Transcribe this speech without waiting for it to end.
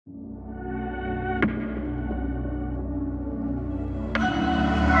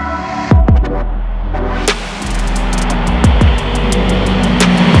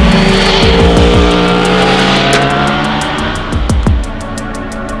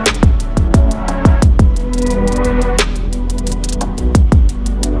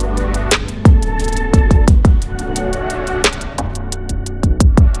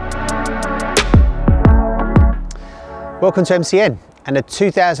Welcome to MCN and the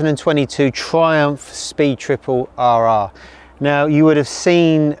 2022 Triumph Speed Triple RR. Now, you would have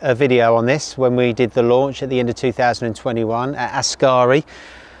seen a video on this when we did the launch at the end of 2021 at Ascari.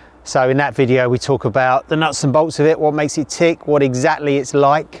 So in that video we talk about the nuts and bolts of it, what makes it tick, what exactly it's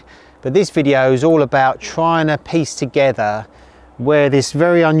like. But this video is all about trying to piece together where this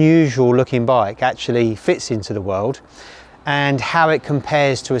very unusual looking bike actually fits into the world and how it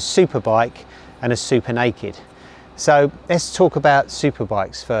compares to a superbike and a super naked. So let's talk about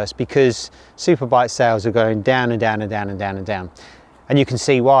superbikes first, because superbike sales are going down and down and down and down and down. And you can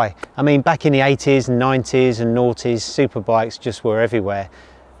see why. I mean, back in the 80s and 90s and noughties, superbikes just were everywhere.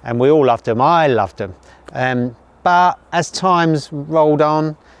 And we all loved them, I loved them. But as times rolled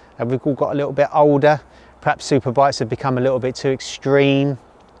on and we've all got a little bit older, perhaps superbikes have become a little bit too extreme,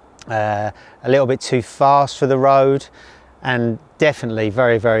 a little bit too fast for the road, and definitely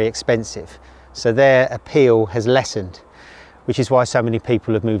very, very expensive. So their appeal has lessened, which is why so many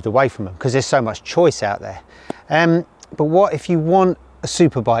people have moved away from them, because there's so much choice out there. But what if you want a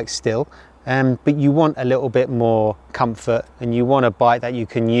superbike still, but you want a little bit more comfort and you want a bike that you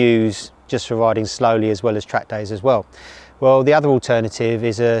can use just for riding slowly as well as track days as well? Well, the other alternative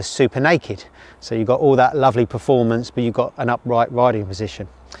is a super naked. So you've got all that lovely performance, but you've got an upright riding position.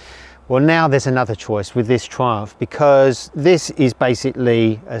 Well, now there's another choice with this Triumph, because this is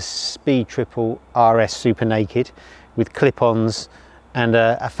basically a Speed Triple RS Super Naked with clip-ons and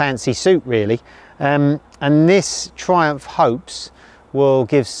a fancy suit really. And this Triumph hopes will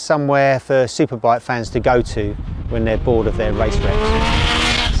give somewhere for superbike fans to go to when they're bored of their race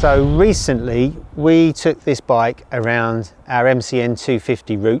reps. So recently we took this bike around our MCN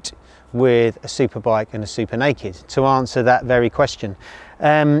 250 route with a superbike and a super naked to answer that very question.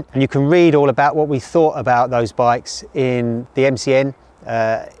 And you can read all about what we thought about those bikes in the MCN,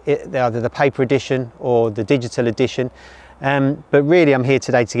 either the paper edition or the digital edition. But really I'm here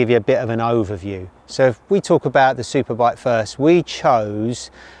today to give you a bit of an overview. So if we talk about the superbike first, we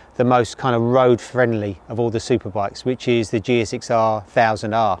chose the most kind of road friendly of all the superbikes, which is the GSX-R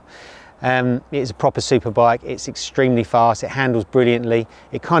 1000R. It's a proper superbike, it's extremely fast, it handles brilliantly,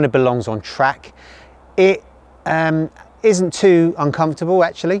 it kind of belongs on track. It isn't too uncomfortable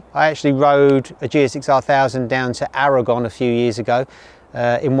actually. I actually rode a GSX-R 1000 down to Aragon a few years ago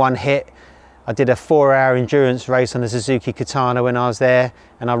in one hit. I did a 4-hour endurance race on a Suzuki Tuono when I was there,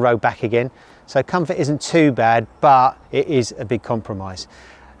 and I rode back again. So comfort isn't too bad, but it is a big compromise.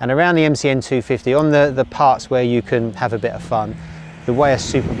 And around the MCN 250, on the parts where you can have a bit of fun, the way a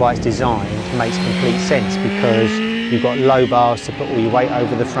superbike's designed makes complete sense, because you've got low bars to put all your weight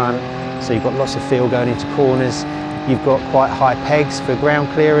over the front, so you've got lots of feel going into corners. You've got quite high pegs for ground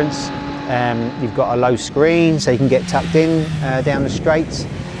clearance. You've got a low screen so you can get tucked in down the straights.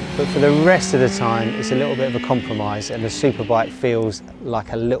 But for the rest of the time, it's a little bit of a compromise, and the superbike feels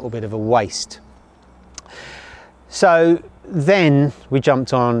like a little bit of a waste. So then we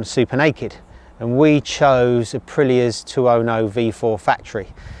jumped on super naked, and we chose Aprilia's Tuono V4 factory.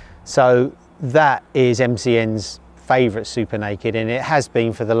 So that is MCN's favourite super naked, and it has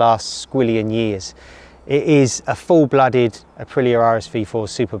been for the last squillion years. It is a full-blooded Aprilia RS V4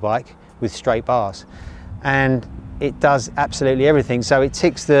 superbike with straight bars, and it does absolutely everything. So it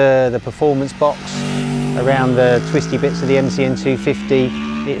ticks the performance box around the twisty bits of the MCN 250.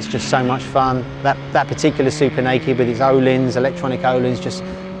 It's just so much fun. That particular super naked with its O-lins, electronic O-lins, just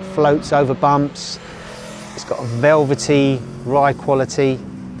floats over bumps. It's got a velvety ride quality,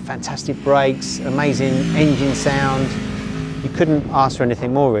 fantastic brakes, amazing engine sound. You couldn't ask for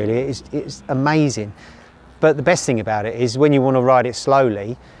anything more really. It's amazing. But the best thing about it is when you want to ride it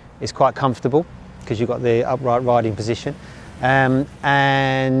slowly, it's quite comfortable because you've got the upright riding position,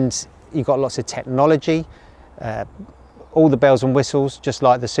 and you've got lots of technology, all the bells and whistles, just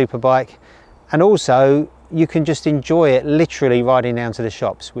like the superbike. And also you can just enjoy it literally riding down to the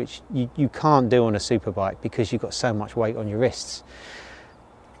shops, which you can't do on a superbike because you've got so much weight on your wrists.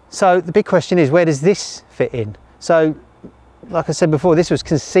 So the big question is, where does this fit in? So like I said before, this was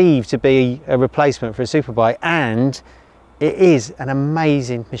conceived to be a replacement for a superbike, and it is an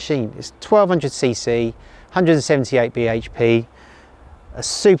amazing machine. It's 1200cc, 178 bhp, a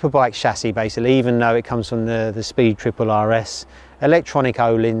superbike chassis basically, even though it comes from the Speed Triple RS, electronic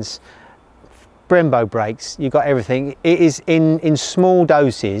O-lins, Brembo brakes, you've got everything. It is in small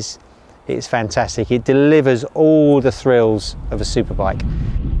doses, it's fantastic. It delivers all the thrills of a superbike.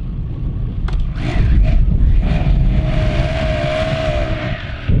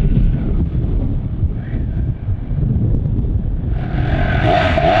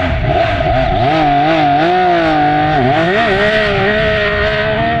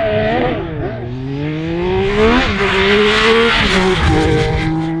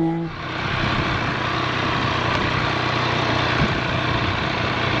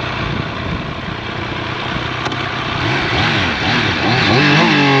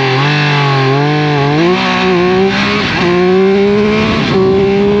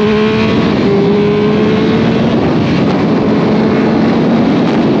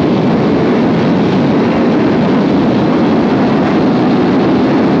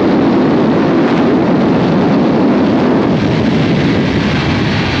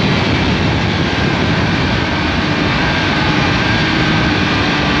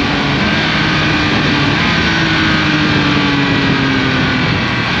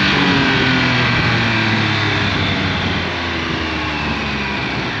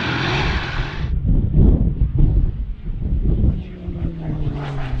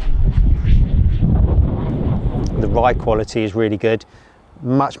 Ride quality is really good,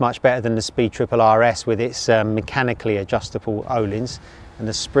 much better than the Speed Triple RS with its mechanically adjustable O-lings, and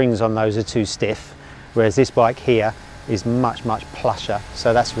the springs on those are too stiff, whereas this bike here is much plusher,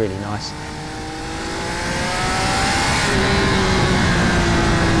 so that's really nice.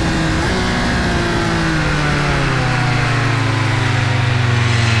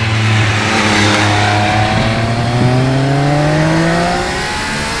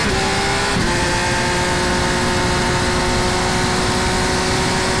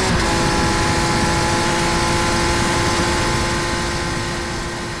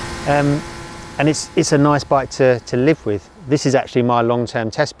 And it's a nice bike to live with. This is actually my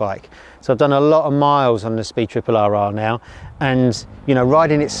long-term test bike. So I've done a lot of miles on the Speed Triple RR now, and you know,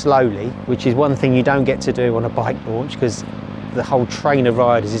 riding it slowly, which is one thing you don't get to do on a bike launch because the whole train of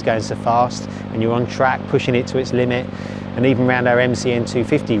riders is going so fast and you're on track pushing it to its limit. And even around our MCN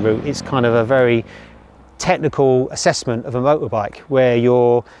 250 route, it's kind of a very technical assessment of a motorbike where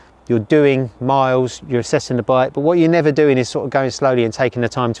you're doing miles, you're assessing the bike, but what you're never doing is sort of going slowly and taking the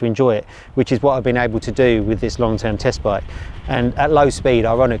time to enjoy it, which is what I've been able to do with this long-term test bike. And at low speed,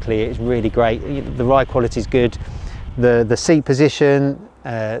 ironically, it's really great. The ride quality is good, the seat position,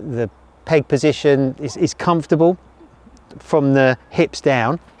 the peg position is comfortable from the hips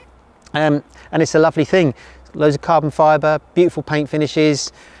down, and it's a lovely thing. Loads of carbon fibre, beautiful paint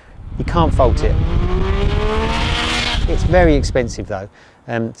finishes, you can't fault it. It's very expensive though.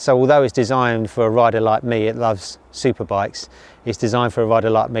 So although it's designed for a rider like me, it loves super bikes, it's designed for a rider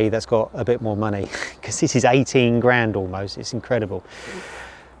like me that's got a bit more money, because this is 18 grand almost, it's incredible.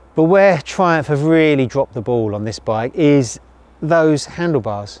 But where Triumph have really dropped the ball on this bike is those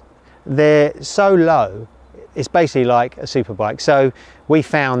handlebars. They're so low, it's basically like a super bike. So we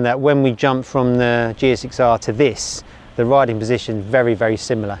found that when we jumped from the GSX-R to this, the riding position is very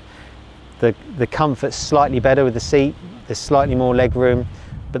similar. The comfort's slightly better with the seat, there's slightly more leg room,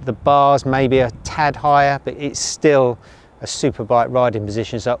 but the bars maybe a tad higher, but it's still a super bike riding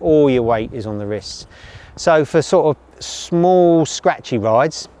position, so all your weight is on the wrists. So for sort of small scratchy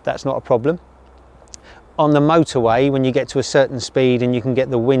rides, that's not a problem. On the motorway, when you get to a certain speed and you can get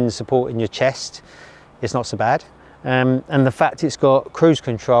the wind supporting your chest, it's not so bad. And the fact it's got cruise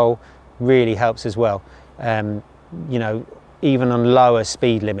control really helps as well. You know, even on lower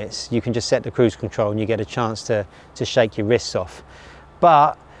speed limits, you can just set the cruise control and you get a chance to shake your wrists off.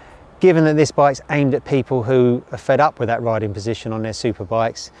 But given that this bike's aimed at people who are fed up with that riding position on their super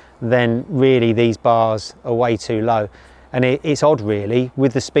bikes, then really these bars are way too low. And it's odd really,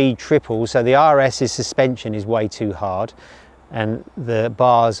 with the Speed Triple, so the RS's suspension is way too hard and the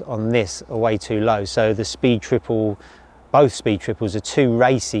bars on this are way too low. So the Speed Triple, both Speed Triples are too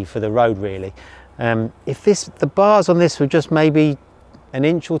racy for the road really. If the bars on this were just maybe an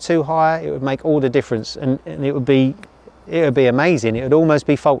inch or two higher, it would make all the difference, and it would be amazing. It would almost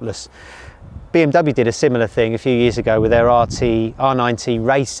be faultless. BMW did a similar thing a few years ago with their R90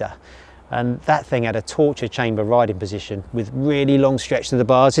 Racer, and that thing had a torture chamber riding position with really long stretch to the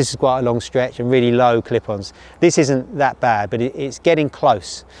bars. This is quite a long stretch and really low clip-ons. This isn't that bad, but it's getting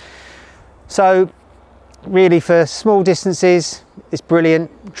close. So really for small distances, it's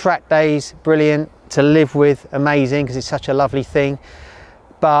brilliant. Track days, brilliant. To live with, amazing, because it's such a lovely thing.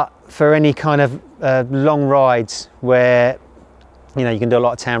 But for any kind of long rides where, you know, you can do a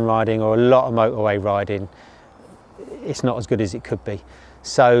lot of town riding or a lot of motorway riding, it's not as good as it could be.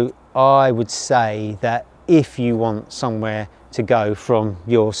 So I would say that if you want somewhere to go from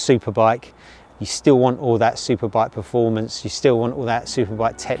your superbike, you still want all that superbike performance, you still want all that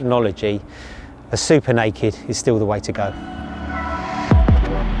superbike technology, a Super Naked is still the way to go.